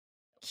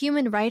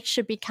human rights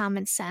should be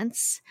common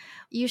sense.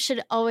 You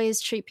should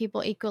always treat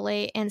people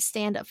equally and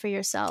stand up for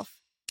yourself.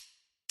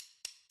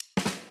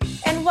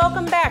 And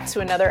welcome back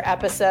to another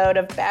episode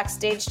of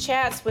Backstage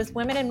Chats with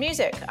Women in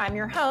Music. I'm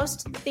your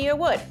host, Thea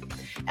Wood.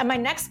 And my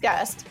next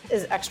guest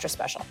is extra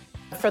special.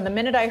 From the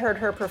minute I heard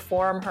her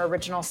perform her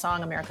original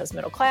song, America's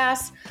Middle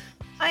Class,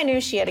 I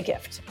knew she had a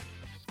gift.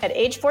 At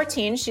age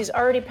 14, she's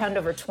already penned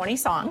over 20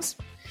 songs,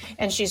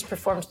 and she's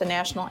performed the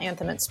national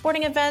anthem at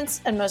sporting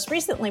events and most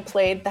recently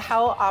played the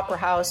Howell Opera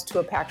House to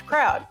a packed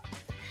crowd.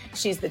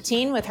 She's the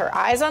teen with her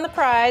eyes on the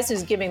prize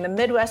who's giving the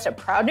Midwest a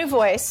proud new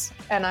voice,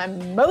 and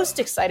I'm most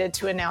excited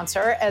to announce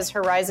her as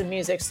Horizon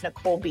Music's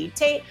Nicole B.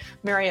 Tate,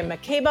 Miriam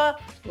Makeba,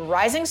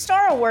 Rising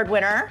Star Award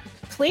winner.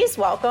 Please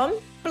welcome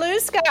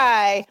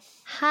BlueSkye.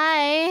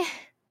 Hi.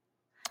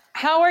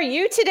 How are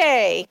you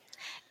today?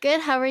 Good.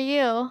 How are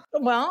you?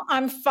 Well,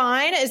 I'm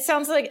fine. It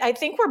sounds like I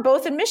think we're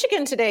both in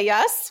Michigan today,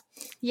 yes?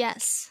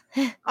 Yes.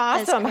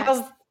 Awesome.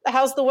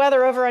 How's the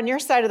weather over on your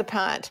side of the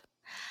pond?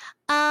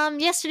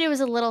 Yesterday was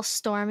a little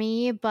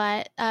stormy,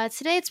 but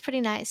today it's pretty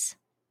nice.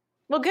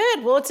 Well,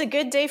 good. Well, it's a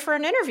good day for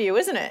an interview,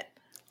 isn't it?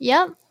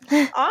 Yep.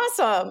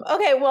 Awesome.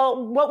 Okay,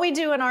 well, what we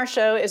do in our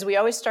show is we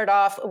always start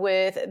off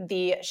with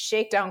the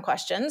shakedown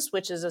questions,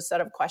 which is a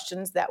set of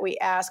questions that we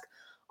ask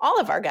all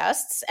of our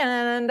guests.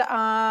 And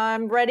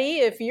I'm ready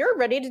if you're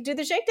ready to do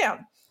the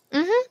shakedown.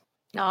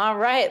 Mm-hmm. All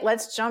right,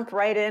 let's jump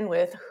right in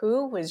with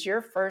who was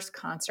your first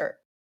concert?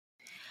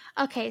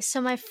 Okay,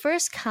 so my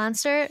first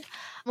concert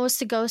was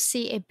to go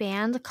see a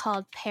band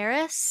called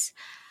Paris.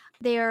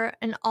 They are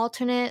an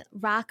alternate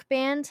rock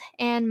band,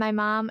 and my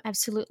mom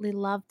absolutely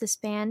loved this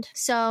band.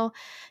 So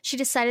she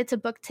decided to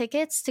book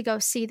tickets to go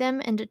see them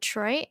in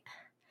Detroit.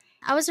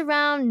 I was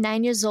around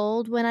 9 years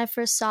old when I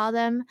first saw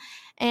them,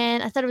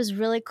 and I thought it was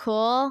really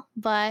cool,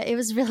 but it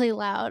was really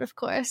loud, of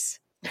course.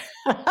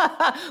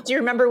 Do you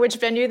remember which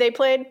venue they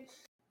played?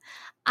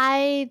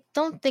 I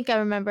don't think I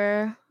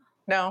remember.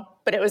 No,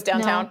 but it was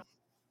downtown? No.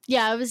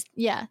 Yeah, it was,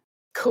 yeah.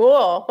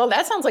 Cool. Well,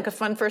 that sounds like a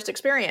fun first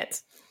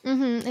experience.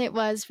 Mm-hmm, it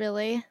was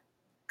really.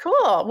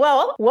 Cool.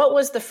 Well, what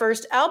was the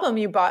first album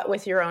you bought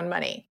with your own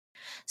money?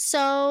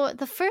 So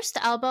the first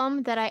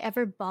album that I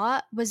ever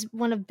bought was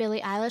one of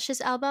Billie Eilish's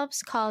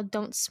albums called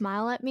Don't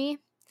Smile at Me.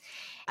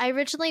 I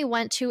originally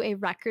went to a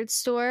record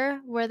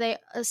store where they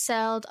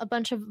sold a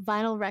bunch of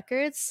vinyl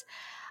records.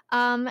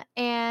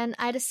 And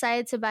I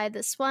decided to buy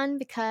this one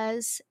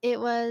because it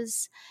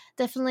was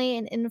definitely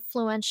an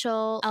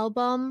influential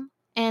album.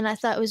 And I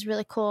thought it was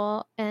really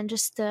cool. And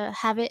just to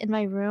have it in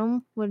my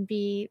room would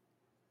be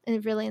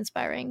really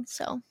inspiring.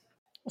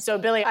 So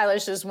Billie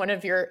Eilish is one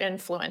of your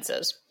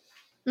influences.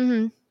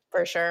 Mm-hmm.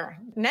 For sure.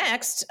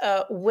 Next,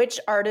 which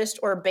artist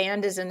or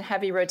band is in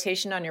heavy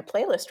rotation on your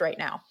playlist right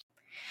now?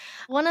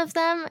 One of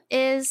them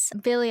is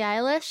Billie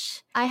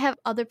Eilish. I have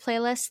other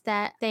playlists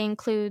that they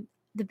include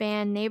the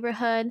band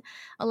Neighborhood,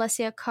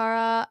 Alessia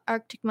Cara,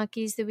 Arctic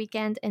Monkeys, The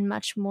Weeknd, and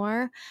much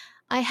more.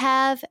 I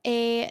have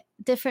a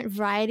different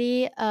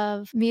variety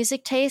of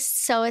music tastes,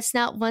 so it's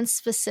not one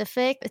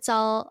specific. It's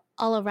all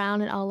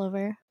around and all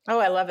over. Oh,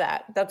 I love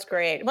that. That's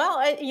great. Well,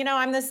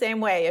 I'm the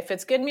same way. If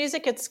it's good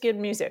music, it's good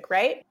music,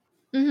 right?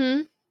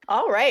 Mm-hmm.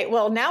 All right.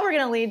 Well, now we're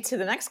going to lead to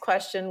the next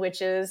question,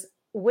 which is,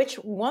 which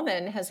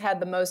woman has had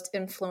the most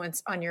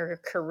influence on your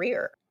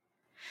career?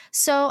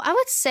 So I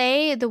would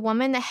say the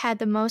woman that had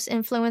the most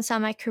influence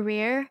on my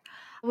career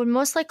would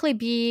most likely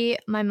be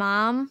my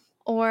mom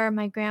or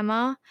my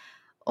grandma,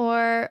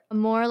 or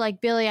more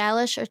like Billie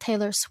Eilish or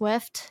Taylor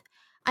Swift.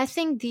 I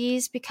think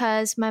these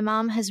because my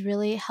mom has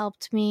really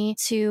helped me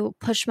to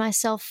push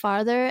myself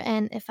farther,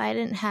 and if I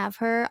didn't have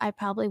her, I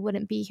probably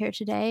wouldn't be here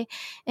today.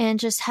 And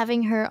just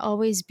having her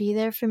always be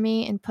there for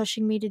me and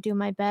pushing me to do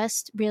my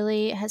best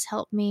really has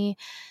helped me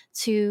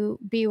to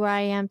be where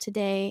I am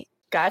today.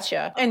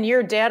 Gotcha. And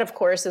your dad, of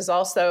course, is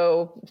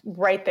also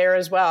right there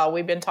as well.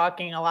 We've been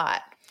talking a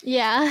lot.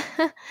 Yeah.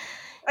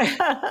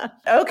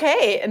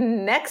 Okay,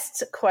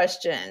 next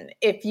question.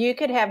 If you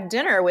could have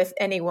dinner with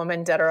any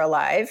woman, dead or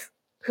alive,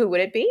 who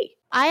would it be?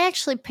 I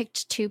actually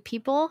picked two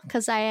people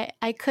because I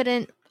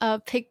couldn't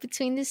pick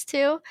between these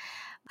two.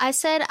 I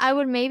said I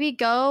would maybe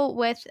go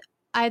with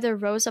either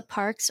Rosa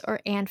Parks or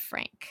Anne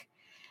Frank.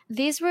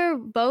 These were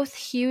both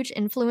huge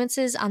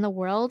influences on the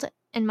world,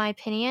 in my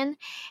opinion,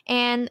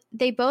 and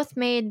they both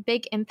made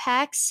big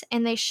impacts,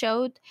 and they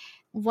showed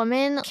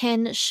women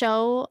can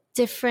show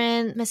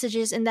different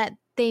messages in that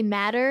they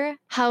matter.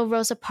 How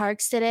Rosa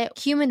Parks did it.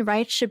 Human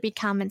rights should be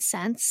common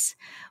sense.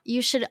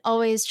 You should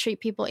always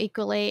treat people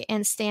equally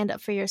and stand up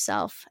for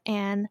yourself.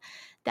 And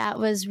that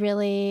was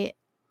really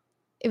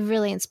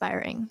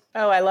inspiring.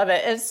 Oh, I love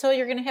it. And so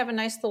you're going to have a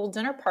nice little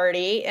dinner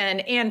party.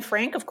 And Anne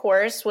Frank, of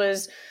course,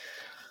 was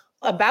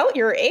about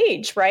your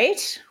age,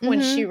 right?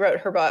 When she wrote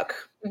her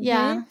book. Mm-hmm.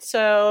 Yeah.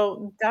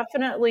 So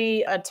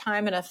definitely a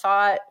time and a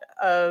thought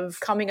of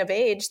coming of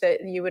age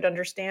that you would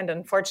understand,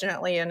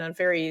 unfortunately, in a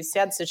very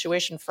sad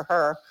situation for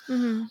her.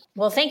 Mm-hmm.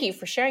 Well, thank you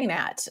for sharing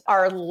that.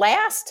 Our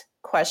last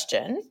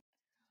question,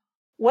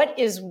 what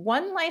is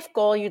one life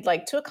goal you'd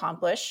like to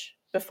accomplish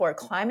before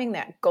climbing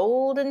that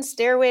golden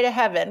stairway to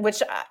heaven,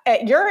 which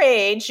at your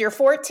age, you're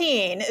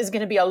 14, is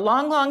going to be a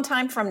long, long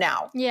time from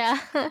now. Yeah.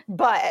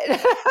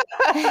 But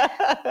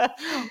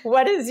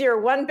what is your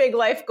one big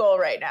life goal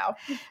right now?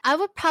 I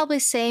would probably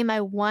say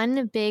my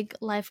one big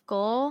life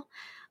goal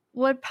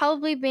would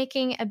probably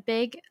making a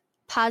big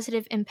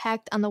positive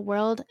impact on the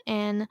world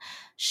and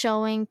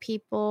showing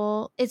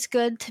people it's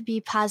good to be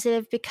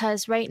positive,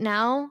 because right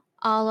now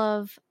all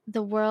of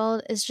the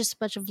world is just a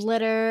bunch of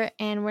litter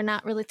and we're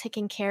not really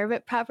taking care of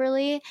it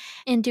properly.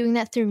 And doing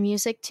that through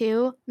music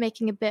too,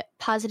 making a bit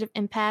positive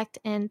impact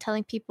and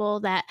telling people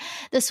that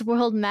this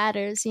world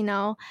matters,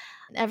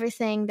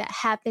 everything that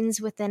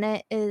happens within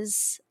it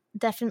is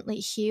definitely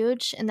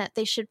huge, and that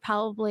they should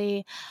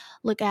probably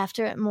look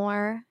after it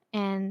more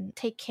and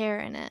take care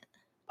in it.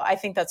 I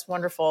think that's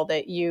wonderful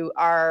that you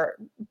are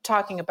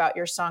talking about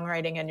your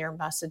songwriting and your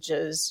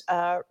messages,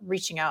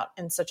 reaching out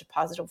in such a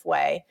positive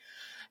way.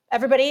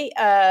 Everybody,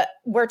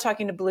 we're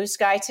talking to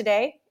BlueSkye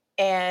today,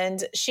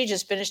 and she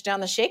just finished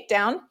down the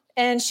shakedown,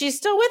 and she's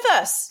still with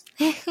us.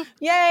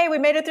 Yay, we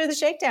made it through the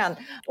shakedown.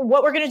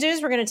 What we're going to do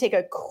is we're going to take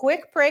a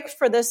quick break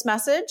for this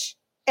message,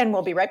 and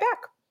we'll be right back.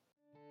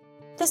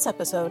 This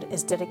episode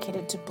is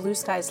dedicated to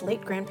BlueSkye's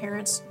late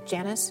grandparents,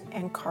 Janice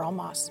and Carl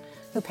Moss,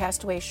 who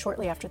passed away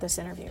shortly after this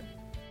interview.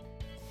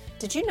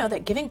 Did you know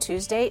that Giving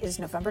Tuesday is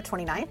November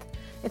 29th?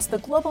 It's the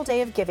global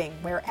day of giving,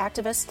 where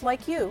activists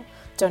like you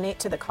donate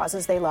to the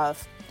causes they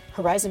love.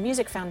 Horizon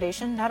Music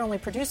Foundation not only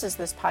produces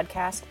this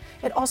podcast,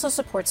 it also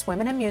supports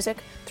women in music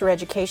through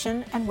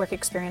education and work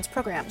experience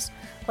programs,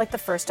 like the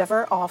first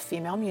ever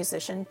all-female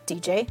musician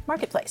DJ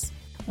Marketplace.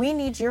 We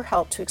need your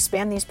help to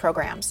expand these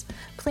programs.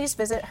 Please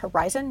visit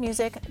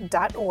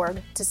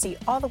horizonmusic.org to see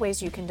all the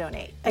ways you can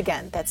donate.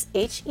 Again, that's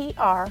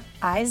HERIZON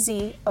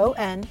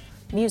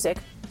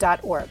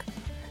music.org.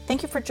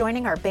 Thank you for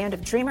joining our band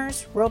of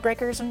dreamers, rule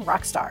breakers, and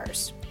rock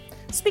stars.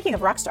 Speaking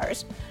of rock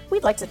stars,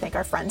 we'd like to thank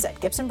our friends at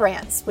Gibson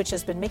Brands, which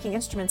has been making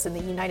instruments in the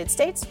United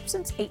States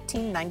since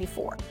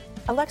 1894.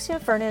 Alexia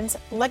Vernon's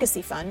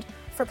Legacy Fund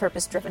for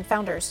Purpose-Driven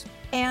Founders,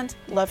 and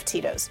Love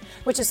Tito's,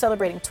 which is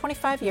celebrating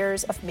 25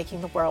 years of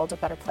making the world a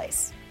better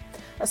place.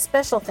 A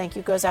special thank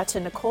you goes out to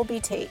Nicole B.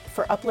 Tate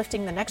for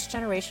uplifting the next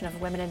generation of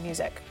women in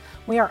music.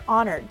 We are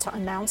honored to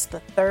announce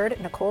the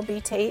third Nicole B.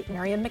 Tate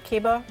Miriam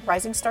Makeba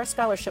Rising Star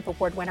Scholarship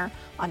Award winner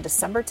on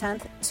December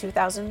 10th,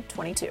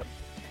 2022.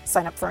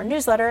 Sign up for our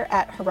newsletter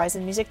at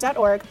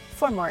horizonmusic.org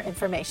for more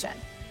information.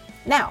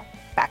 Now,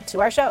 back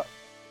to our show.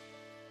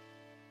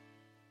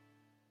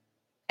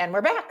 And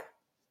we're back.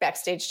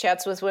 Backstage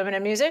Chats with Women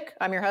in Music.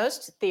 I'm your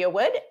host, Thea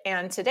Wood,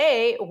 and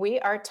today we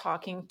are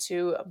talking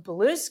to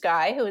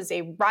BlueSkye, who is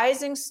a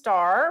rising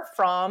star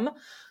from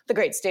the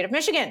great state of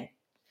Michigan.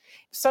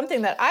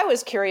 Something that I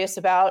was curious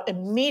about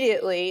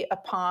immediately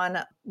upon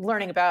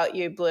learning about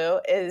you, Blue,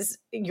 is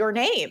your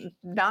name.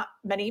 Not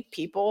many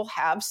people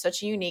have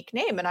such a unique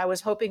name, and I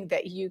was hoping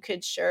that you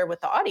could share with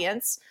the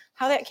audience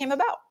how that came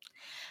about.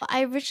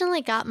 I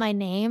originally got my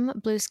name,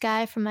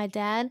 BlueSkye, from my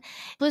dad.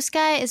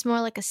 BlueSkye is more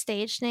like a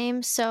stage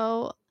name,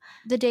 so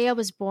the day I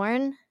was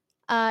born,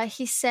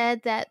 he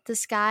said that the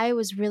sky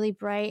was really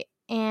bright,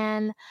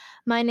 and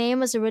my name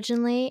was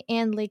originally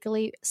and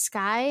legally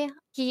Sky.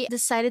 He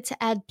decided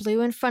to add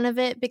blue in front of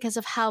it because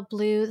of how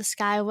blue the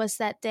sky was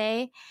that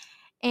day,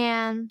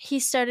 and he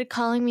started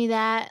calling me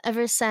that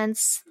ever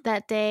since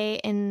that day,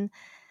 and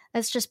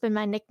that's just been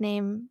my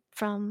nickname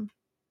from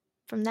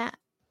that.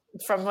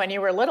 From when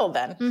you were little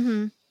then?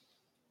 Mm-hmm.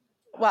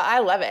 Well, I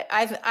love it.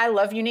 I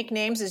love unique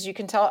names. As you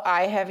can tell,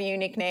 I have a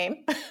unique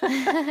name.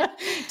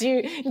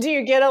 Do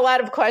you get a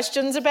lot of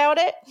questions about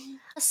it?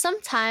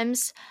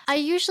 Sometimes. I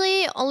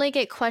usually only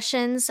get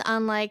questions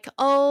on like,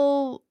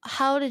 oh,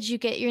 how did you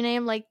get your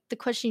name? Like the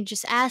question you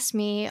just asked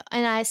me.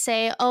 And I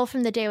say, oh,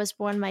 from the day I was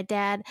born, my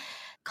dad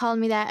called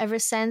me that ever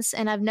since.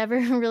 And I've never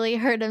really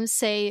heard him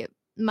say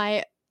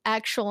my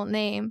actual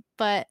name.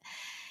 But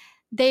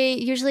they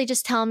usually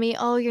just tell me,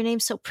 oh, your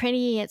name's so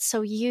pretty. It's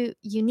so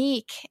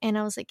unique. And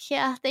I was like,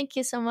 yeah, thank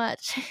you so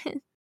much.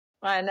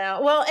 I know.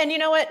 Well, and you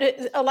know what?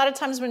 A lot of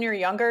times when you're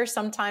younger,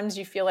 sometimes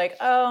you feel like,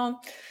 oh,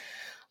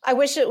 I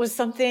wish it was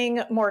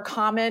something more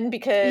common,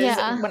 because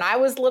when I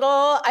was little,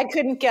 I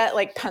couldn't get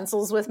like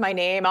pencils with my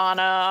name on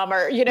them,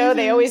 or,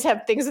 they always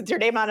have things with your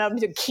name on them,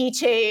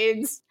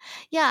 keychains.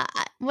 Yeah.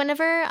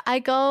 Whenever I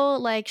go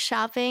like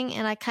shopping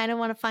and I kind of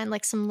want to find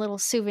like some little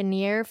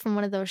souvenir from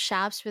one of those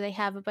shops where they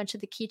have a bunch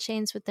of the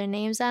keychains with their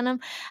names on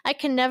them, I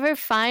can never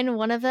find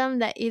one of them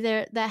that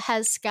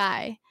has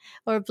Sky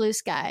or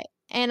BlueSkye.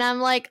 And I'm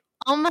like,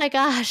 oh my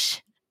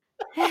gosh.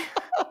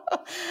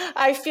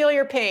 I feel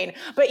your pain.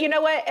 But you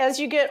know what? As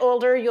you get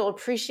older, you'll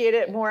appreciate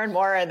it more and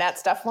more, and that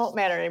stuff won't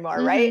matter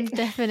anymore, right?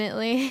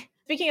 Definitely.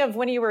 Speaking of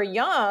when you were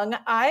young,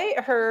 I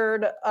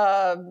heard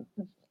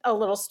a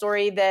little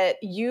story that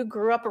you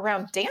grew up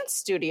around dance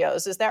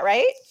studios. Is that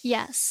right?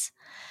 Yes.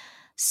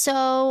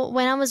 So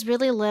when I was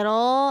really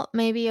little,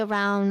 maybe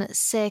around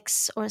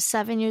 6 or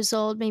 7 years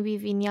old, maybe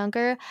even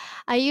younger,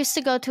 I used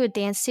to go to a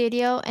dance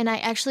studio and I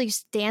actually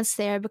used to dance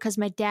there because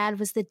my dad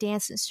was the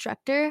dance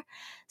instructor.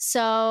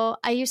 So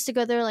I used to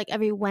go there like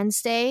every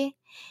Wednesday.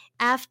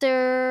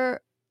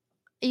 After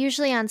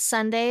usually on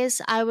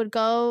Sundays, I would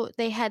go.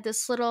 They had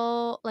this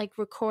little like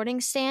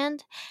recording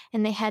stand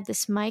and they had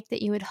this mic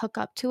that you would hook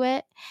up to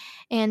it.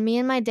 And me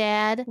and my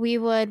dad, we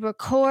would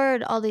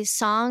record all these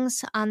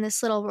songs on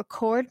this little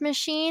record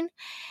machine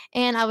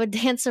and I would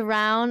dance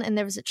around and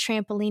there was a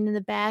trampoline in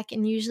the back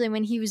and usually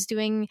when he was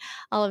doing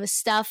all of his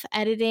stuff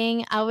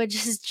editing, I would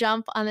just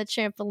jump on the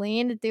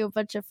trampoline and do a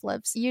bunch of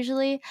flips.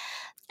 Usually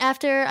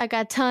after I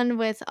got done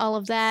with all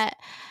of that,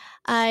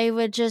 I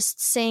would just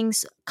sing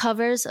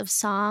covers of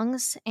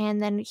songs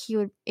and then he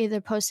would either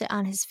post it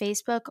on his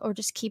Facebook or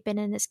just keep it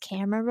in his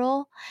camera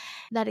roll.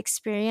 That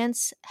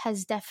experience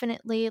has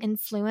definitely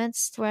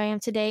influenced where I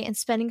am today, and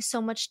spending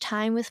so much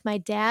time with my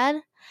dad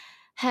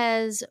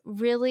has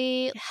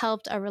really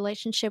helped our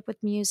relationship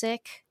with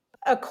music.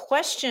 A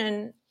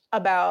question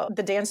about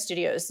the dance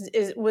studios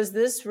was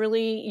this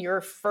really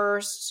your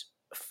first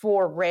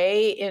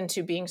foray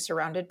into being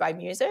surrounded by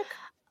music?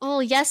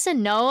 Well, yes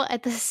and no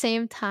at the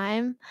same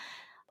time.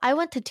 I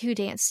went to two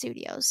dance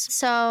studios.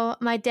 So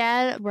my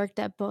dad worked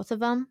at both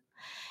of them.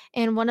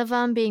 And one of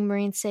them being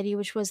Marine City,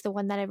 which was the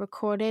one that I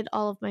recorded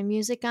all of my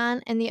music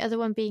on, and the other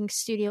one being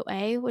Studio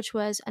A, which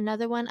was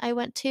another one I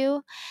went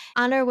to.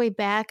 On our way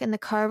back in the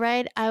car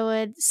ride, I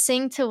would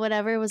sing to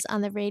whatever was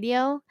on the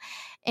radio,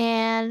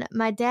 and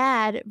my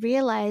dad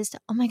realized,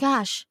 oh my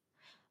gosh,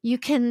 you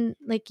can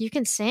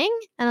sing?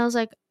 And I was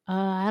like,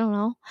 I don't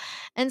know.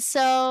 And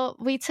so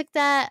we took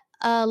that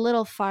a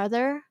little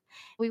farther.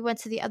 We went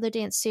to the other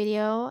dance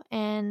studio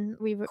and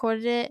we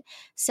recorded it,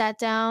 sat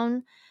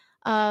down,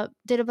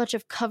 did a bunch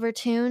of cover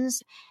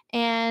tunes,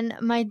 and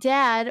my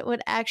dad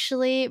would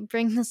actually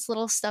bring this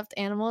little stuffed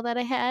animal that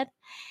I had.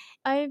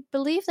 I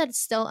believe that it's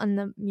still in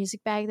the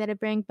music bag that I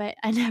bring, but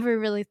I never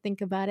really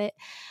think about it.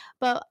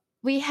 But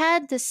we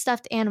had this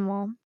stuffed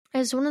animal. It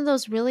was one of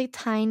those really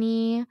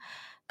tiny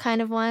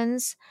kind of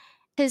ones.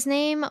 His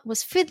name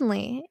was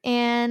Finley,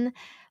 and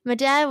my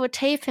dad would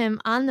tape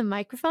him on the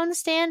microphone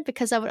stand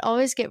because I would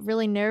always get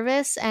really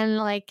nervous and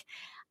like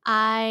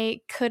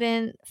I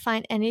couldn't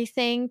find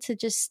anything to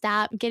just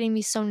stop getting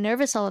me so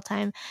nervous all the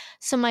time.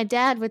 So my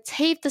dad would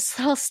tape this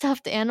little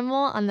stuffed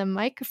animal on the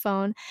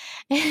microphone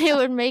and it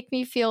would make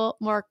me feel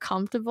more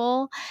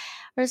comfortable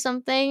or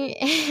something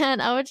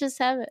and I would just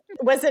have it.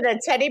 Was it a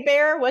teddy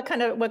bear? What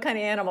kind of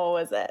animal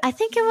was it? I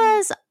think it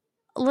was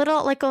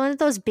little like one of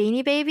those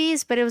beanie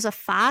babies, but it was a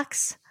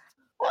fox.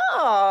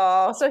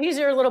 Oh, so he's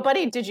your little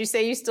buddy. Did you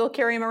say you still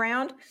carry him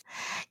around?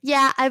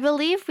 Yeah, I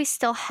believe we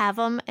still have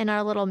them in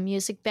our little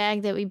music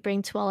bag that we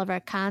bring to all of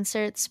our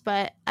concerts,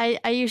 but I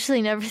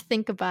usually never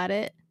think about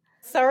it.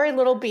 Sorry,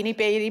 little beanie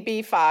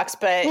baby fox,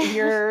 but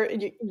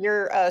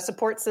your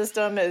support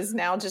system is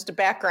now just a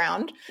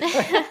background.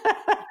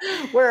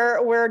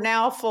 We're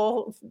now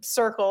full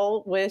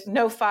circle with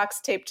no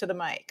fox taped to the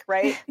mic,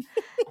 right?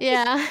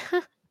 Yeah.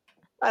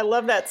 I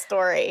love that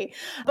story.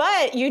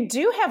 But you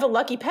do have a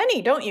lucky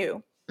penny, don't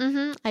you?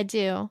 I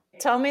do.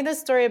 Tell me the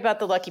story about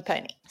the lucky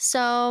penny.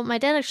 So my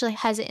dad actually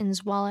has it in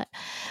his wallet.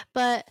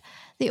 But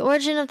the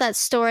origin of that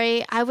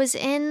story, I was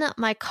in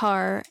my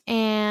car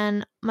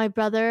and my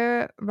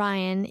brother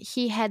Ryan,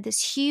 he had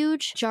this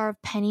huge jar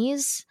of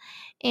pennies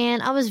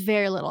and I was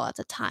very little at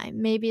the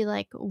time, maybe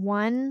like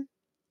 1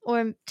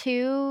 or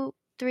 2,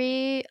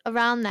 3,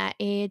 around that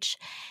age.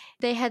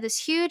 They had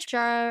this huge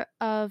jar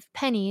of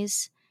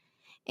pennies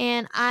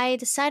and I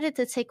decided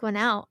to take one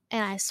out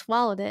and I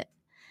swallowed it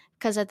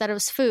because I thought it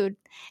was food.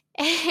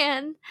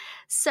 And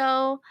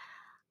so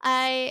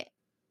I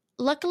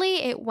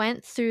luckily it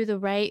went through the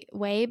right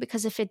way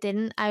because if it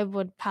didn't, I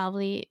would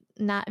probably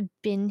not have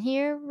been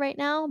here right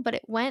now, but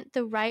it went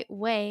the right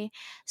way.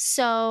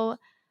 So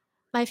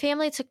my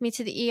family took me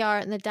to the ER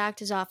in the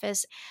doctor's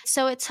office.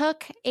 So it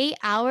took 8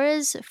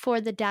 hours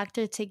for the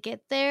doctor to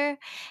get there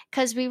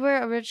because we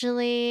were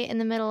originally in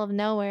the middle of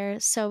nowhere.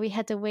 So we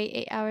had to wait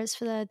 8 hours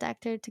for the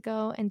doctor to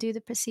go and do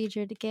the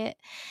procedure to get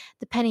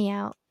the penny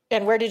out.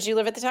 And where did you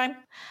live at the time?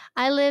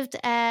 I lived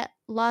at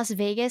Las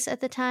Vegas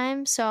at the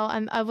time, so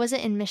I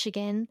wasn't in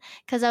Michigan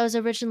because I was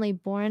originally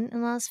born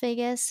in Las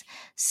Vegas.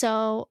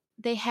 So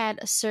they had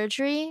a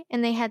surgery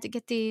and they had to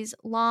get these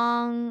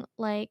long,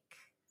 like,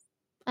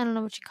 I don't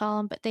know what you call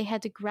them, but they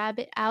had to grab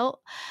it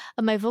out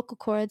of my vocal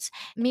cords.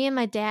 Me and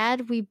my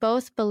dad, we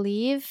both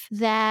believe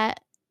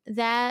that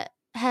that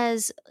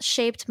has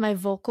shaped my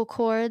vocal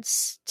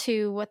cords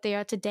to what they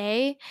are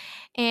today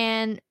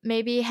and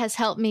maybe has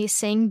helped me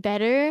sing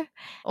better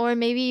or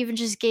maybe even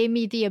just gave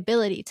me the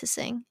ability to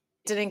sing.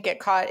 didn't get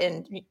caught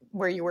in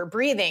where you were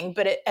breathing,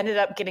 but it ended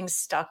up getting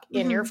stuck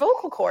in your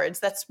vocal cords.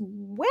 That's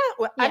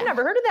I've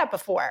never heard of that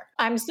before.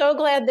 I'm so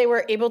glad they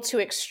were able to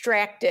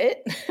extract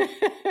it.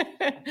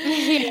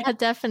 Yeah,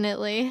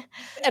 definitely.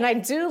 And I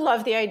do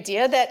love the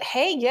idea that,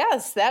 hey,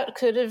 yes, that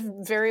could have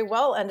very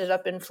well ended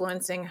up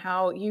influencing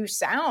how you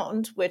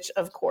sound, which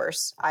of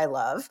course I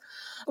love.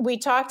 We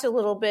talked a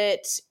little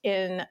bit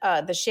in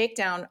the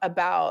shakedown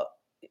about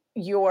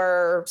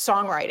your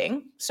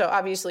songwriting. So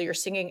obviously you're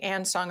singing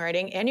and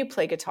songwriting and you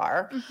play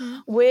guitar.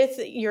 With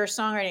your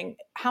songwriting,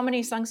 how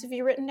many songs have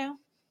you written now?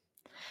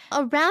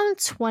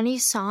 Around 20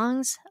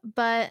 songs,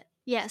 but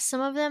yeah, some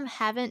of them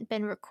haven't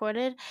been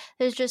recorded.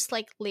 There's just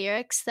like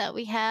lyrics that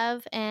we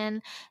have,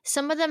 and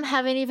some of them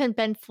haven't even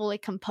been fully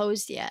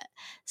composed yet.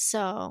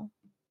 So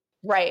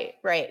Right.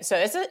 So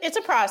it's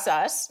a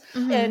process.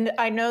 And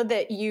I know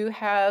that you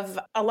have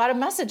a lot of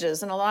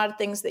messages and a lot of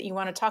things that you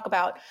want to talk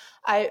about.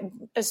 I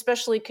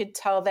especially could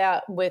tell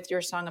that with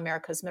your song,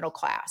 America's Middle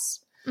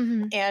Class.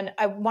 And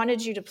I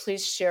wanted you to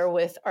please share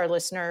with our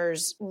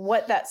listeners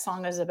what that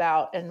song is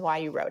about and why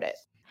you wrote it.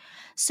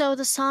 So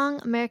the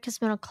song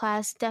America's Middle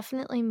Class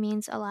definitely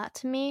means a lot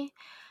to me.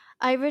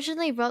 I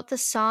originally wrote the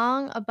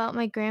song about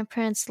my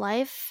grandparents'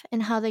 life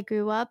and how they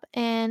grew up,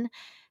 and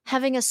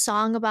having a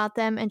song about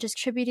them and just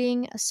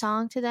contributing a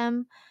song to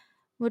them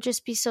would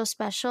just be so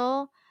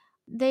special.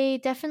 They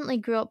definitely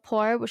grew up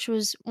poor, which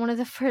was one of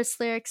the first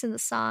lyrics in the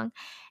song,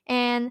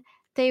 and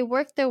they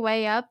worked their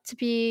way up to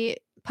be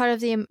part of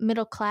the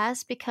middle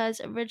class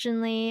because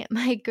originally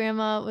my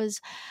grandma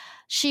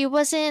she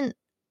wasn't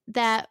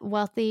that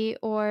wealthy,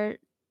 or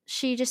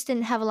she just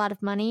didn't have a lot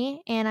of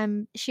money,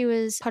 and she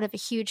was part of a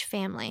huge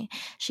family.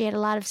 She had a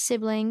lot of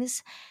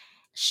siblings.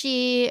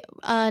 She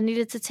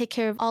needed to take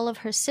care of all of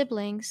her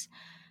siblings,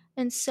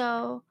 and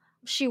so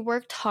she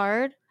worked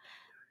hard,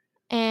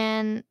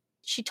 and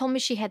she told me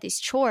she had these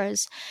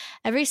chores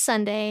every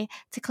Sunday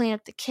to clean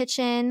up the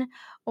kitchen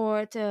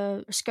or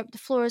to scrub the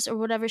floors or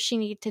whatever she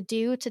needed to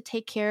do to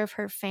take care of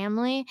her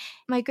family.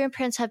 My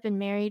grandparents have been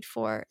married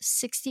for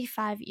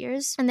 65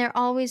 years, and they're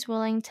always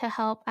willing to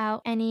help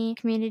out any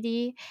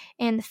community,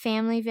 and the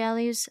family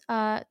values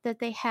that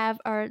they have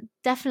are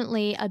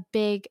definitely a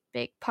big,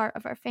 big part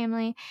of our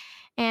family.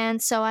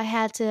 And so I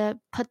had to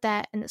put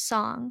that in a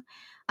song.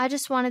 I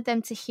just wanted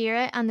them to hear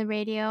it on the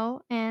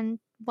radio, and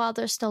while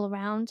they're still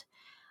around,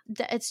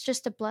 it's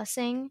just a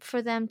blessing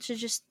for them to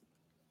just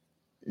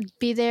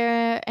be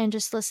there and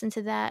just listen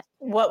to that.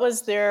 What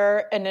was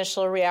their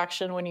initial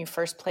reaction when you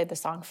first played the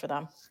song for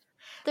them?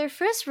 Their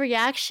first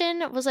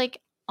reaction was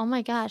like, oh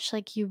my gosh,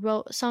 like you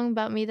wrote a song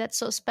about me, that's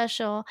so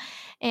special.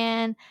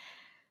 And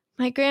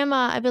my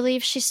grandma, I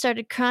believe she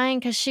started crying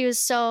because she was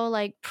so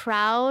like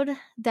proud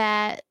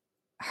that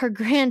her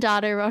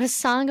granddaughter wrote a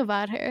song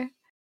about her.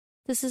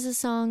 This is a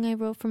song I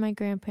wrote for my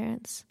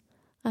grandparents.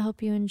 I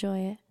hope you enjoy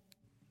it.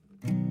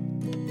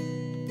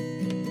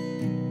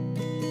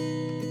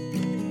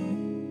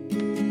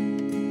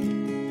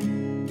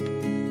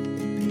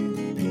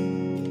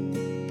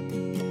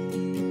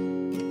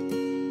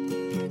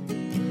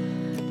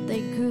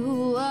 They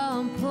grew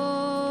up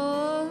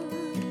poor,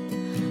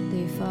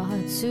 they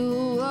fought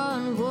to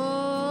run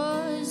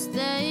wars,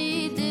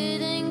 they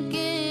didn't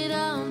get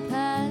on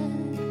past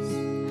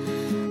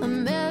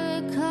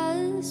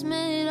America's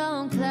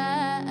middle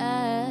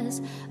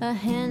class. A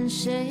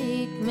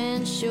handshake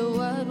meant sure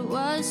what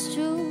was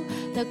true.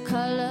 The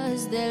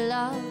colors they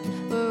loved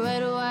were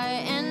red,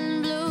 white,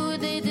 and blue.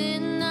 They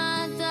did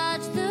not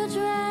dodge the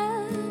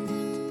draft.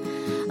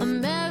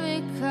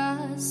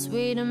 America,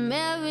 sweet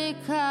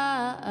America's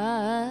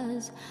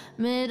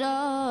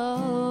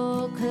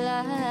middle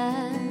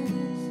class.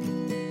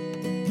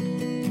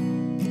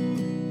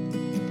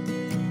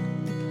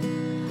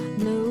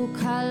 Blue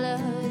collar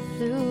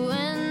through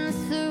and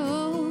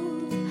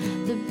through.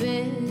 The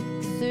big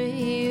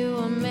three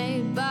were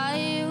made by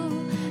you.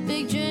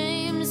 Big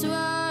dreams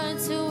were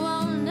to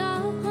own a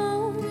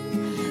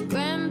home.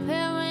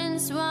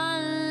 Grandparents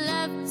weren't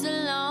left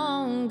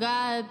alone.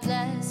 God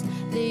bless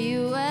the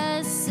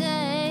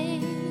USA,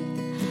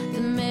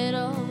 the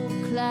middle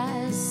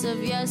class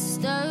of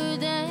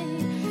yesterday.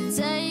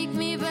 Take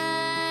me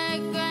back,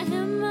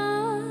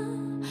 Grandma,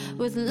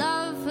 with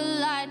love for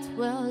light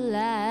will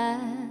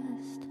last.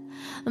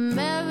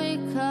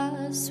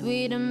 America,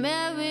 sweet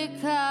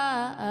America's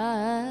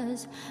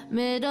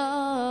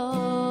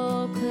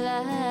middle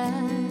class.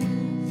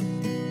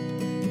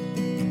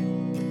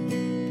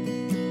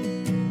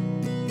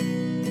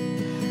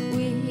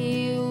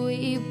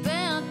 We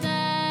built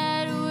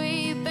that,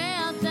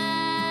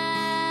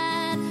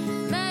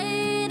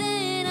 made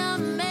in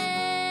America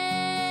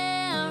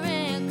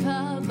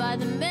by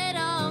the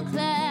middle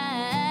class.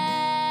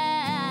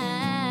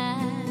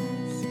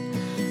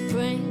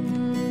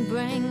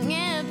 Bring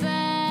it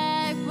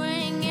back,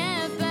 bring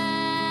it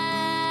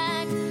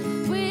back.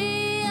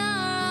 We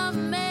are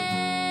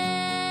America.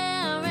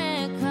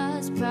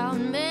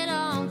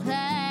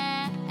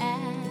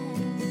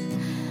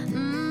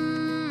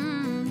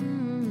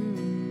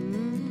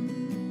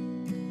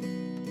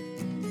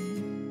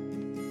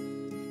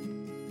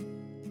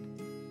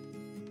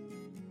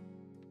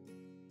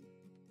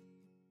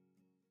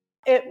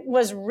 it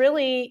was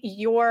really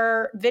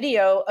your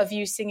video of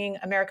you singing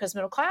America's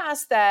Middle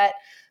Class that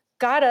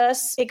got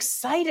us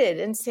excited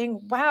and saying,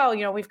 wow,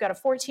 we've got a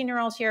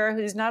 14-year-old here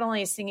who's not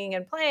only singing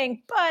and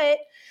playing, but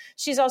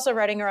she's also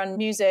writing her own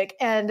music.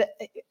 And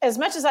as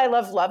much as I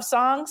love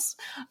songs,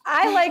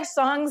 I like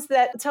songs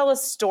that tell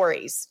us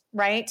stories,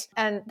 right?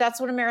 And that's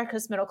what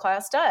America's Middle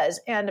Class does.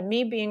 And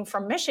me being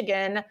from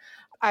Michigan,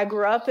 I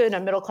grew up in a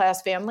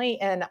middle-class family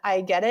and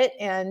I get it.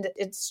 And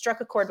it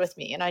struck a chord with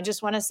me. And I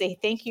just want to say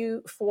thank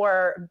you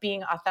for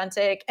being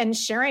authentic and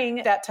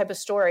sharing that type of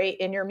story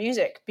in your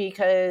music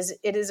because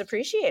it is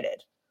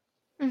appreciated.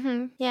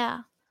 Yeah.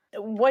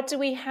 What do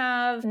we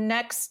have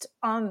next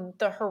on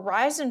the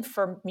horizon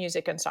for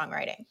music and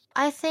songwriting?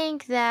 I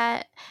think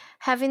that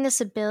having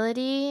this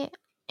ability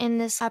and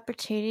this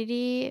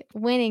opportunity,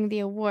 winning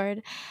the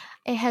award,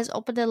 it has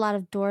opened a lot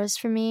of doors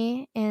for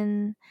me.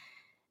 And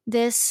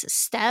this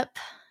step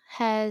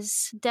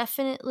has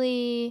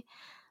definitely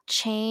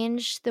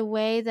changed the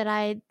way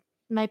that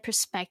my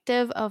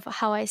perspective of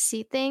how I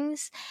see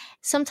things.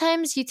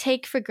 Sometimes you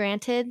take for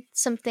granted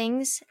some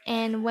things,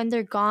 and when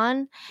they're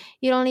gone,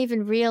 you don't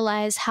even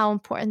realize how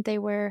important they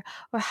were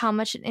or how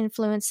much an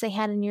influence they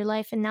had in your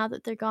life. And now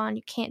that they're gone,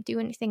 you can't do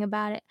anything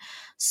about it.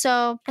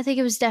 So I think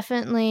it was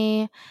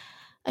definitely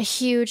a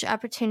huge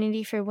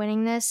opportunity for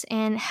winning this,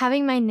 and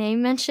having my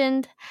name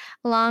mentioned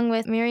along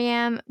with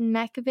Miriam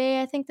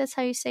Makebe, I think that's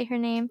how you say her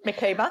name.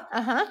 Makeba,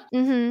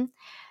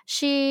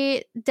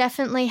 She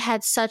definitely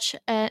had such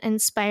an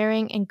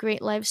inspiring and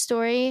great life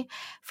story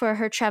for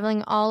her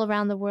traveling all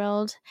around the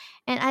world.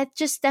 And I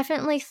just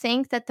definitely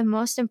think that the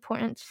most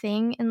important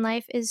thing in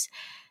life is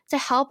to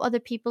help other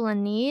people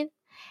in need.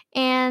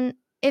 And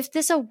if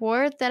this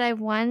award that I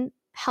won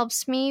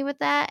helps me with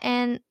that,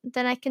 and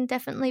then I can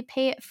definitely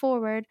pay it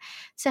forward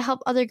to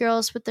help other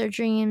girls with their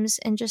dreams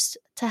and just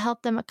to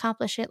help them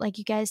accomplish it like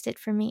you guys did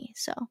for me.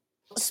 So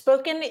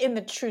spoken in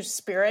the true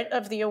spirit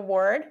of the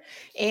award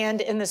and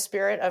in the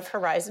spirit of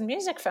Horizon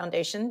Music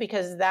Foundation,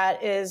 because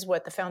that is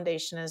what the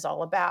foundation is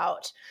all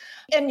about.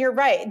 And you're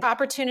right,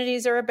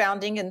 opportunities are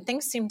abounding and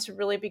things seem to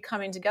really be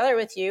coming together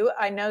with you.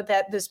 I know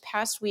that this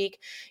past week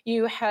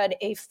you had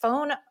a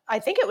I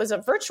think it was a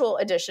virtual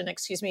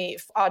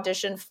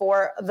audition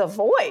for The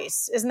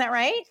Voice. Isn't that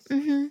right?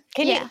 Can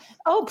you,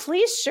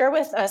 please share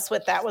with us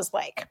what that was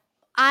like.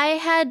 I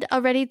had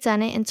already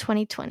done it in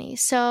 2020.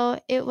 So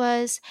it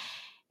was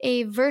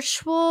a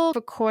virtual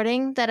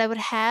recording that I would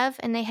have,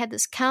 and they had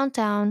this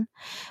countdown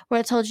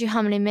where it told you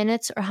how many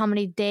minutes or how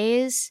many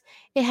days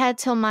it had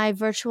till my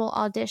virtual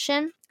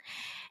audition.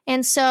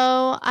 And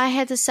so I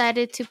had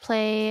decided to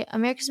play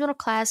America's Middle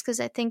Class because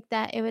I think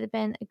that it would have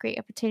been a great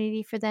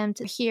opportunity for them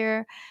to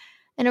hear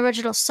an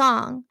original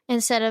song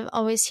instead of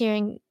always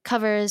hearing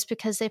covers,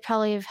 because they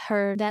probably have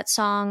heard that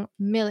song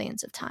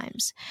millions of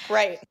times.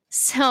 Right.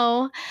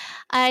 So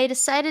I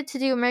decided to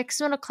do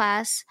America's Middle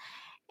Class.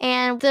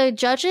 And the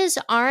judges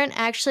aren't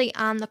actually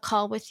on the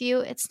call with you.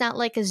 It's not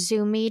like a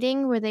Zoom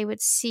meeting where they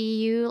would see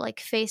you like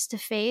face to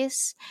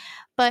face,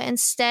 but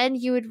instead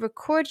you would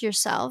record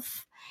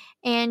yourself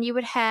and you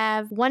would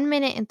have 1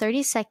 minute and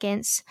 30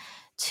 seconds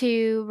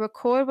to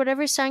record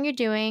whatever song you're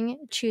doing,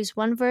 choose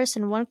one verse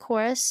and one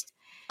chorus.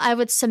 I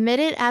would submit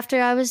it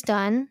after I was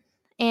done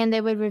and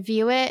they would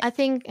review it. I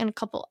think in a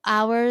couple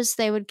hours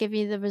they would give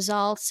you the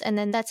results, and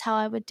then that's how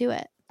I would do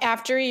it.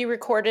 After you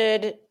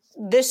recorded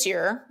this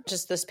year,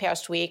 just this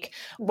past week,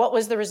 what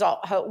was the result?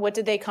 What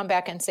did they come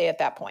back and say at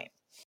that point?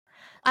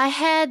 I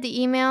had the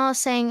email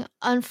saying,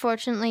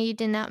 unfortunately, you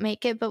did not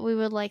make it, but we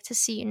would like to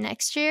see you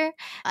next year.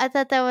 I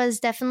thought that was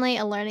definitely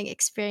a learning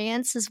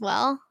experience as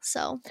well.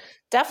 So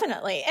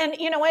definitely. And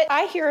you know what?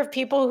 I hear of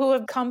people who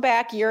have come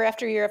back year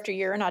after year after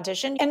year and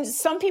auditioned, and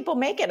some people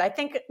make it. I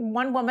think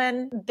one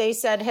woman, they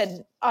said,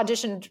 had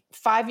auditioned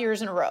 5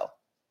 years in a row.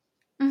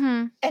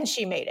 And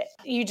she made it.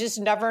 You just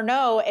never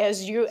know.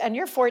 And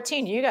you're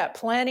 14, you got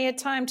plenty of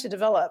time to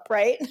develop,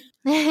 right?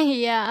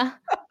 Yeah.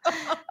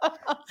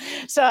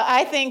 So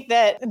I think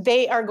that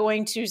they are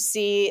going to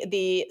see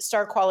the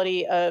star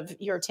quality of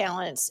your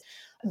talents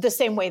the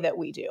same way that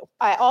we do.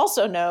 I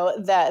also know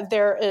that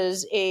there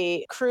is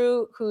a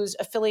crew who's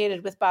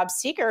affiliated with Bob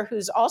Seger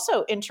who's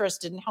also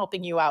interested in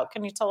helping you out.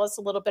 Can you tell us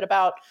a little bit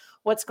about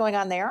what's going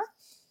on there?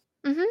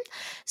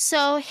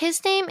 So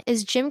his name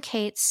is Jim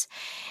Cates,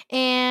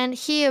 and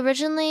he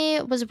originally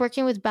was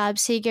working with Bob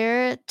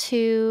Seger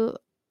to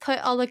put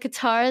all the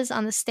guitars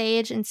on the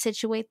stage and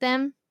situate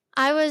them.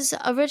 I was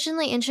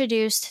originally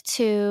introduced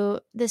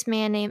to this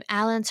man named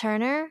Alan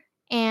Turner,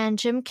 and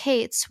Jim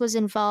Cates was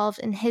involved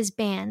in his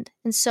band,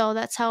 and so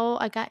that's how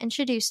I got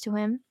introduced to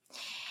him.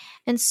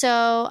 And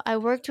so I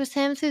worked with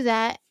him through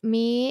that.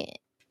 Me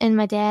and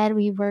my dad,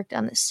 we worked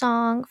on this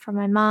song for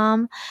my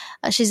mom.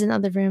 She's in the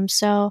other room.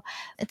 So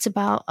it's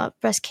about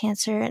breast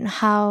cancer and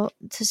how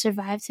to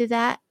survive through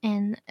that.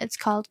 And it's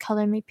called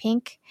Color Me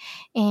Pink.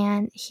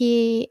 And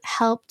he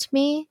helped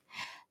me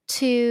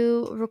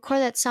to record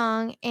that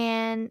song.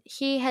 And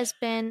he has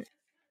been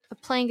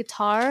playing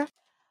guitar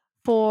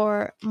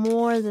for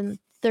more than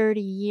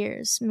 30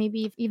 years,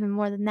 maybe even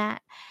more than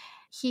that.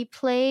 he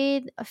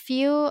played a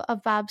few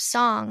of Bob's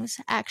songs,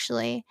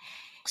 actually.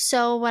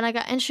 So when I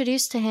got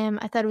introduced to him,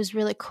 I thought it was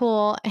really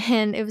cool.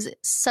 And it was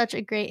such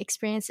a great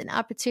experience and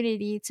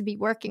opportunity to be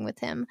working with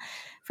him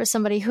for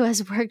somebody who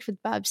has worked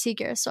with Bob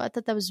Seger. So I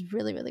thought that was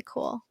really, really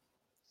cool.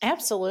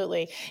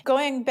 Absolutely.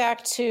 Going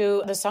back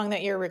to the song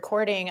that you're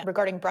recording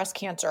regarding breast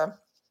cancer,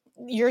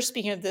 you're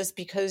speaking of this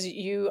because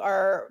you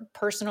are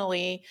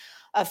personally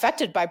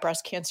affected by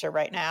breast cancer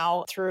right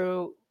now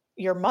through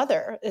your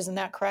mother. Isn't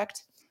that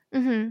correct?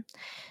 Mm-hmm.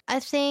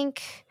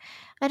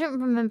 I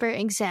don't remember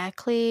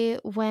exactly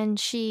when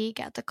she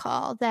got the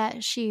call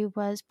that she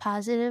was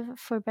positive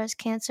for breast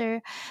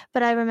cancer,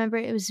 but I remember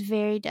it was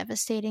very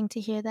devastating to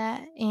hear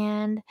that.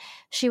 And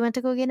she went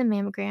to go get a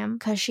mammogram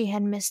because she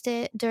had missed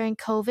it during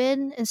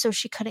COVID, and so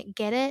she couldn't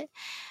get it.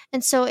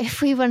 And so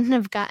if we wouldn't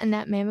have gotten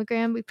that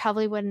mammogram, we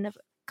probably wouldn't have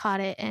caught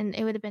it, and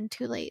it would have been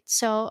too late.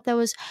 So that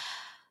was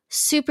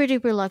super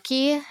duper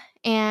lucky.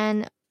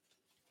 And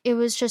it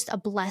was just a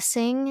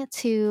blessing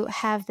to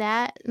have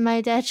that.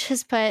 My dad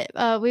just put,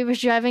 we were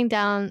driving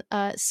down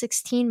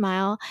 16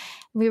 Mile.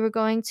 We were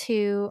going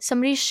to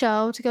somebody's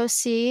show to go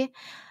see.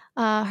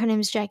 Her name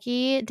is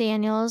Jackie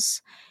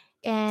Daniels.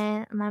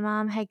 And my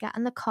mom had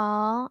gotten the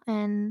call,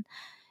 and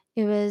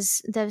it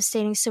was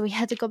devastating. So we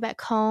had to go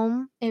back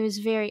home. It was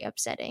very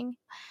upsetting.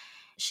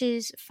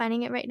 She's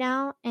fighting it right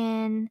now,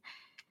 and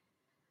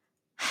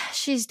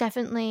she's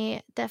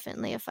definitely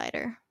a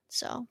fighter.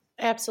 So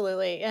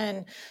Absolutely.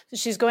 And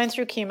she's going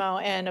through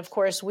chemo. And of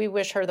course, we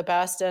wish her the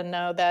best and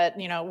know that,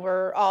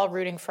 we're all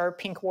rooting for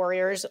Pink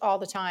Warriors all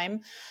the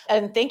time.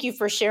 And thank you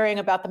for sharing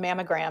about the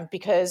mammogram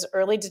because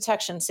early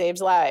detection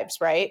saves lives,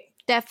 right?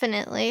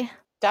 definitely.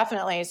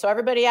 Definitely. So,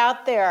 everybody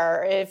out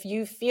there, if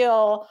you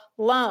feel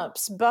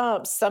lumps,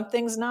 bumps,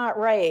 something's not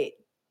right,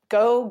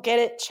 go get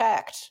it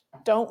checked.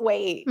 Don't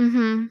wait.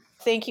 Mm-hmm.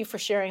 Thank you for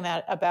sharing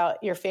that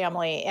about your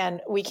family.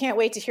 And we can't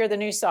wait to hear the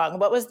new song.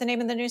 What was the name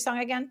of the new song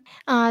again?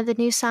 The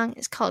new song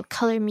is called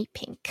Color Me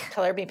Pink.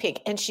 Color Me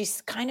Pink. And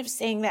she's kind of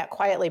saying that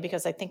quietly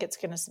because I think it's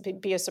going to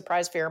be a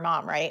surprise for your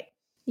mom, right?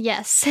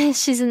 Yes,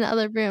 she's in the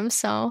other room,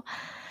 so.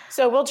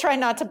 So we'll try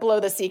not to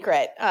blow the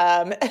secret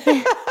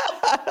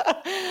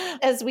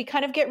as we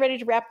kind of get ready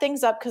to wrap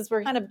things up because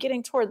we're kind of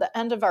getting toward the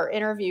end of our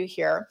interview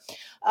here.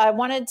 I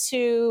wanted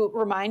to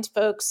remind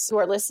folks who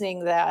are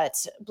listening that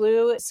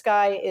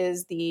BlueSkye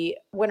is the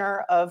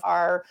winner of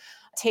our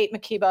Tate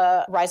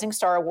McKeeba Rising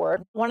Star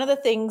Award. One of the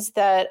things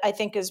that I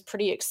think is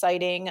pretty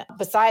exciting,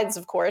 besides,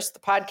 of course, the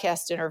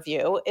podcast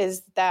interview,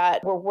 is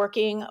that we're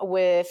working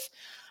with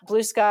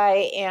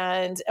BlueSkye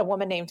and a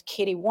woman named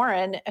Katie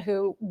Warren,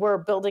 who were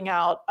building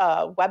out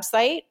a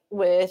website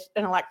with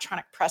an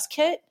electronic press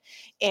kit.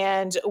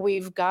 And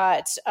we've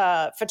got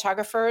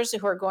photographers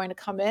who are going to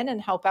come in and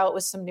help out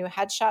with some new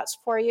headshots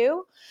for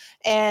you.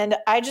 And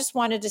I just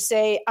wanted to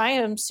say, I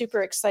am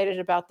super excited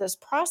about this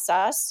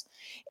process.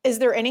 Is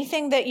there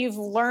anything that you've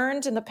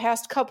learned in the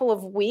past couple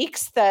of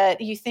weeks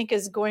that you think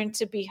is going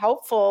to be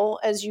helpful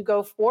as you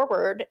go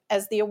forward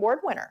as the award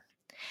winner?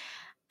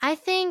 I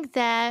think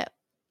that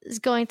is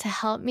going to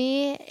help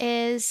me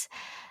is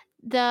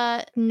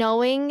the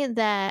knowing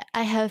that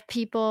I have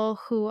people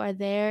who are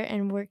there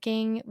and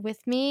working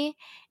with me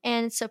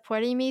and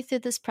supporting me through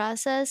this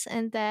process,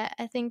 and that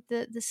I think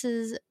that this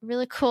is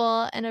really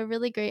cool and a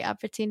really great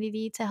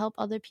opportunity to help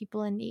other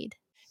people in need.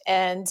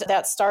 And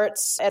that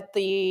starts at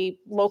the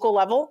local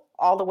level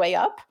all the way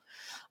up.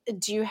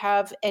 Do you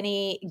have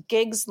any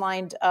gigs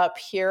lined up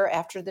here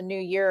after the new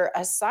year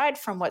aside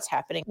from what's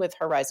happening with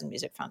Horizon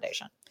Music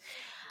Foundation?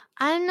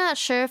 I'm not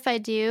sure if I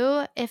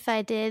do. If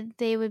I did,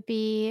 they would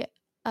be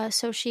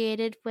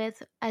associated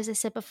with, as I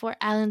said before,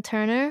 Alan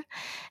Turner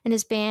and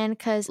his band,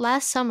 because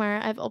last summer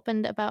I've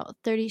opened about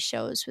 30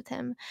 shows with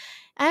him.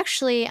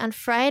 Actually, on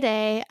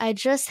Friday, I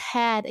just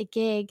had a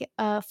gig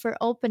for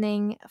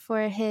opening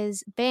for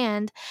his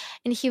band,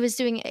 and he was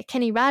doing a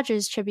Kenny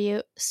Rogers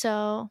tribute.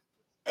 So,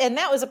 And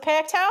that was a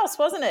packed house,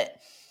 wasn't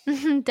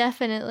it?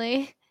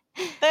 definitely.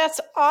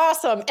 That's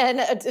awesome.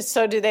 And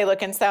so do they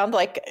look and sound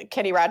like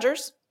Kenny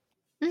Rogers?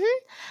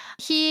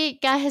 Mm-hmm. He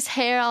got his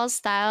hair all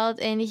styled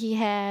and he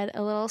had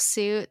a little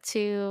suit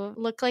to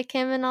look like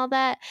him and all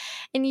that.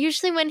 And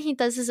usually when he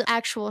does his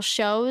actual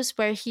shows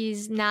where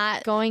he's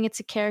not going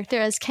into character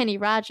as Kenny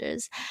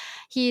Rogers,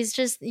 he's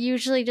just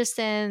usually just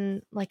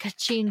in like a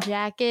jean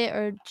jacket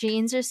or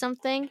jeans or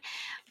something.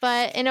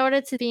 But in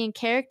order to be in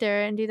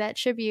character and do that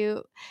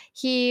tribute,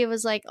 he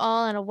was like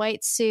all in a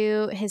white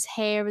suit, his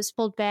hair was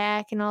pulled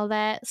back and all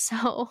that.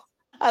 So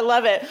I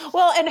love it.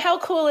 Well, and how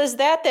cool is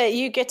that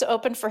you get to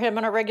open for him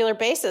on a regular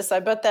basis?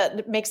 I bet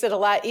that makes it a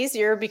lot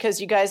easier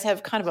because you guys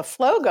have kind of a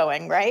flow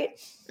going, right?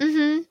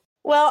 mm-hmm.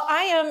 Well,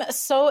 I am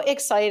so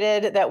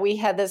excited that we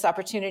had this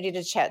opportunity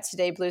to chat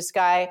today,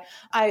 BlueSkye.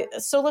 I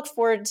so look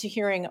forward to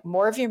hearing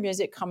more of your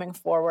music coming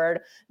forward,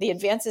 the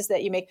advances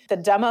that you make, the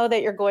demo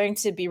that you're going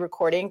to be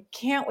recording.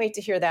 Can't wait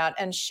to hear that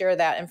and share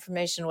that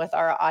information with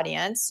our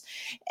audience.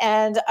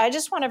 And I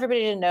just want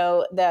everybody to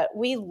know that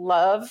we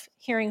love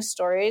hearing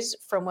stories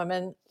from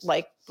women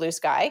like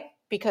BlueSkye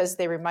because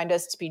they remind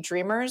us to be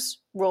dreamers,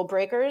 rule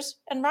breakers,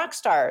 and rock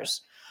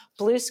stars.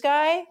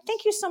 BlueSkye,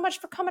 thank you so much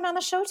for coming on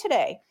the show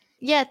today.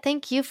 Yeah,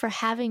 thank you for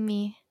having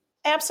me.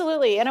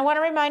 Absolutely. And I want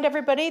to remind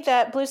everybody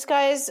that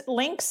BlueSkye's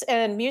links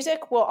and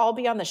music will all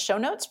be on the show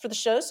notes for the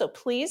show. So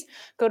please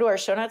go to our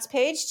show notes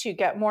page to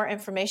get more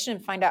information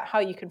and find out how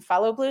you can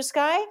follow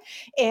BlueSkye.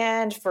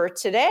 And for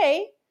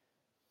today,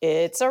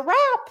 it's a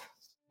wrap.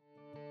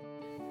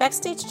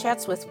 Backstage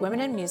Chats with Women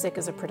in Music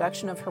is a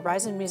production of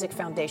Horizon Music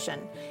Foundation,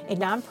 a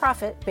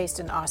nonprofit based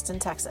in Austin,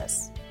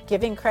 Texas.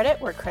 Giving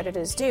credit where credit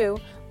is due,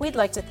 we'd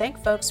like to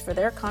thank folks for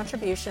their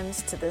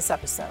contributions to this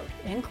episode,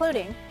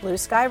 including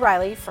BlueSkye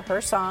Riley for her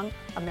song,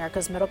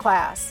 America's Middle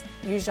Class,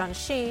 Yuzhan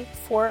Shi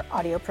for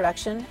audio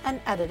production and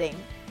editing,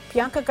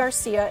 Bianca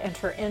Garcia and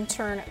her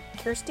intern,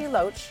 Kirsty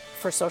Loach,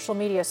 for social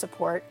media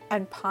support,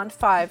 and Pond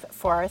 5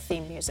 for our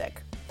theme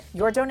music.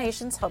 Your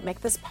donations help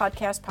make this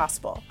podcast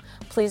possible.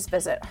 Please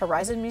visit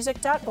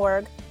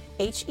horizonmusic.org,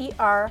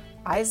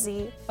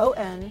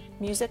 HERIZON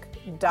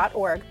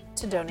music.org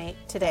to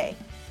donate today.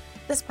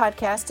 This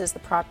podcast is the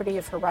property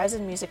of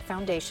Horizon Music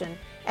Foundation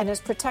and is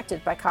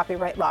protected by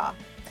copyright law.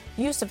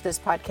 Use of this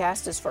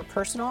podcast is for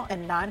personal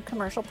and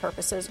non-commercial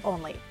purposes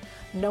only.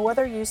 No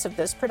other use of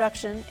this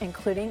production,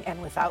 including and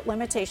without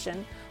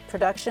limitation,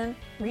 production,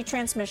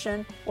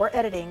 retransmission, or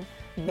editing,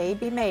 may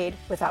be made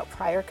without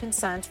prior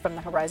consent from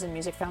the Horizon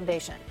Music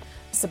Foundation.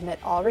 Submit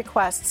all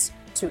requests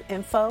to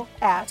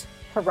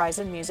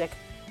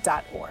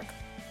info@horizonmusic.org.